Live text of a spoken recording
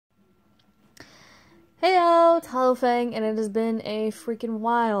it's Halloween, and it has been a freaking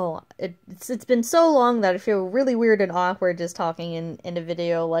while. It's been so long that I feel really weird and awkward just talking in a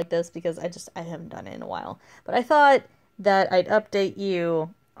video like this because I haven't done it in a while. But I thought that I'd update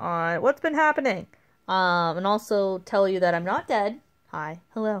you on what's been happening, and also tell you that I'm not dead. Hi,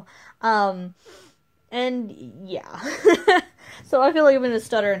 hello, and yeah. So I feel like I'm gonna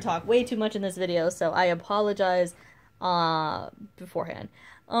stutter and talk way too much in this video, so I apologize, beforehand.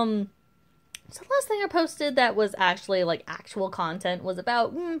 So the last thing I posted that was actually, like, actual content was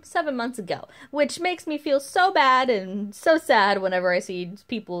about 7 months ago, which makes me feel so bad and so sad whenever I see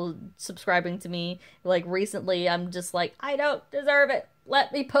people subscribing to me. Like, recently, I'm just like, I don't deserve it.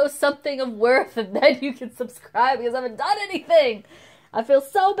 Let me post something of worth and then you can subscribe because I haven't done anything. I feel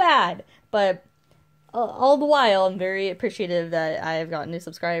so bad, but all the while, I'm very appreciative that I've gotten new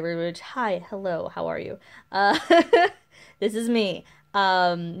subscribers, which, hi, hello, how are you? This is me.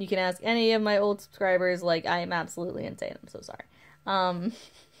 You can ask any of my old subscribers, like, I am absolutely insane, I'm so sorry.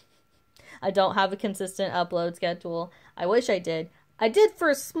 I don't have a consistent upload schedule. I wish I did. I did for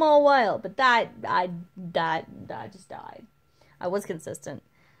a small while, but that just died. I was consistent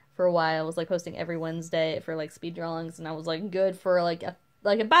for a while. I was, like, posting every Wednesday for, like, speed drawings, and I was, like, good for, like,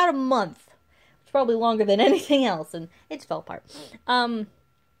 about a month. It's probably longer than anything else, and it just fell apart.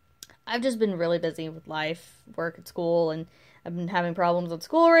 I've just been really busy with life, work at school, and I've been having problems at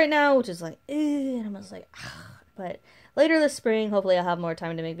school right now, which is like, and I'm just like, but later this spring, hopefully I'll have more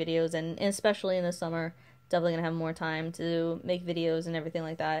time to make videos, and especially in the summer, definitely gonna have more time to make videos and everything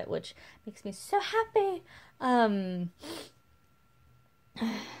like that, which makes me so happy.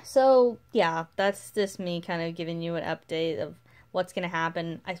 So yeah, that's just me kind of giving you an update of what's gonna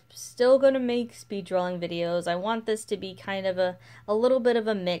happen. I'm still gonna make speed drawing videos. I want this to be kind of a little bit of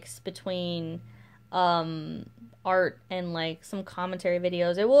a mix between art and, like, some commentary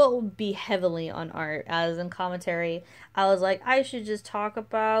videos. It will be heavily on art, as in commentary, I was like, I should just talk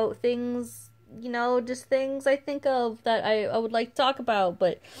about things, you know, just things I think of that I would like to talk about,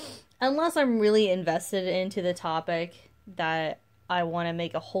 but unless I'm really invested into the topic that I want to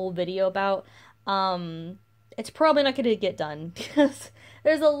make a whole video about, it's probably not going to get done, because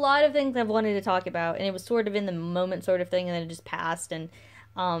there's a lot of things I've wanted to talk about, and it was sort of in the moment sort of thing, and then it just passed, and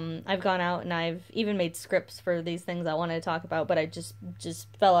I've gone out and I've even made scripts for these things I wanted to talk about, but I just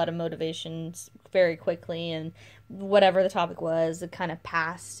fell out of motivation very quickly, and whatever the topic was, it kind of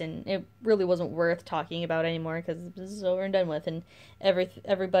passed, and it really wasn't worth talking about anymore because this is over and done with, and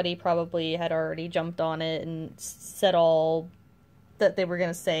everybody probably had already jumped on it and said all that they were going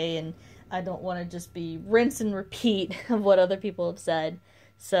to say, and I don't want to just be rinse and repeat of what other people have said.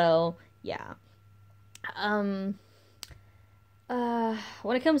 So, yeah.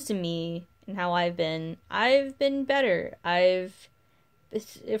 When it comes to me and how I've been better.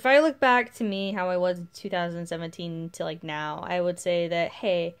 If I look back to me, how I was in 2017 to, like, now, I would say that,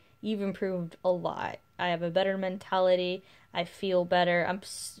 hey, you've improved a lot. I have a better mentality. I feel better.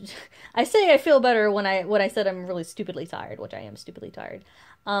 I say I feel better when I said I'm really stupidly tired, which I am stupidly tired.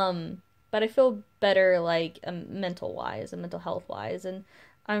 But I feel better, like, mental-wise and mental health-wise, and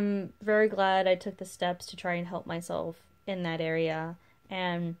I'm very glad I took the steps to try and help myself in that area,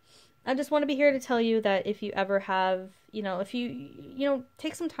 and I just want to be here to tell you that if you ever have, if you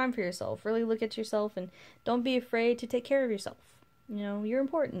take some time for yourself, really look at yourself, and don't be afraid to take care of yourself. You're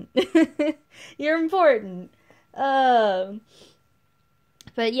important. You're important. But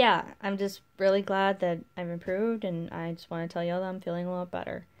yeah, I'm just really glad that I've improved, and I just want to tell y'all that I'm feeling a lot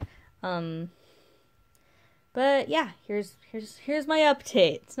better. But yeah, here's my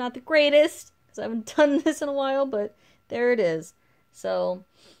update. It's not the greatest, because I haven't done this in a while, but there it is. So,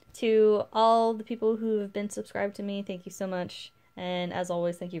 to all the people who have been subscribed to me, thank you so much. And as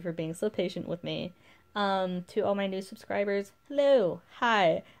always, thank you for being so patient with me. To all my new subscribers, hello,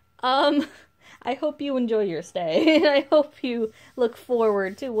 hi. I hope you enjoy your stay, and I hope you look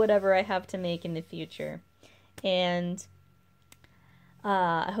forward to whatever I have to make in the future. And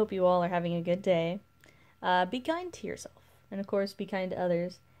I hope you all are having a good day. Be kind to yourself, and of course, be kind to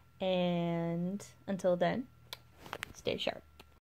others. And until then, stay sharp.